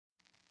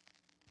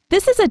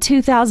This is a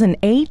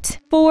 2008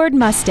 Ford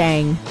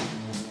Mustang.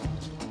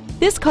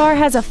 This car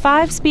has a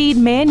 5-speed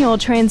manual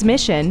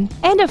transmission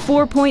and a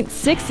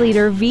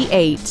 4.6-liter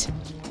V8.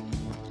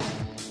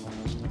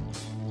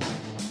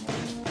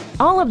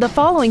 All of the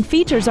following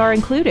features are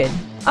included: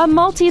 a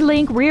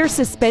multi-link rear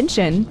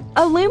suspension,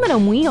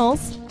 aluminum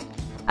wheels,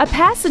 a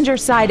passenger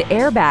side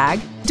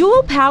airbag,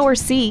 dual power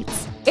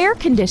seats, air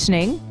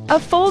conditioning, a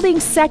folding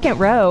second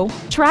row,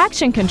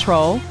 traction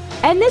control,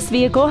 and this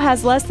vehicle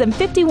has less than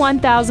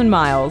 51,000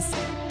 miles.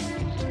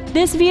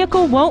 This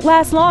vehicle won't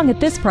last long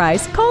at this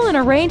price. Call and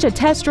arrange a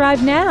test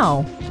drive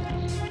now.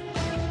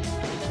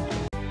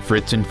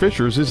 Fritz &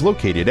 Fisher's is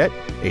located at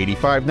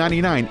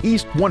 8599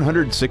 East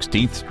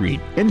 116th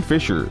Street in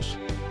Fishers.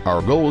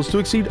 Our goal is to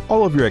exceed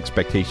all of your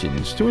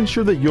expectations to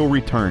ensure that you'll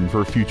return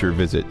for future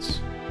visits.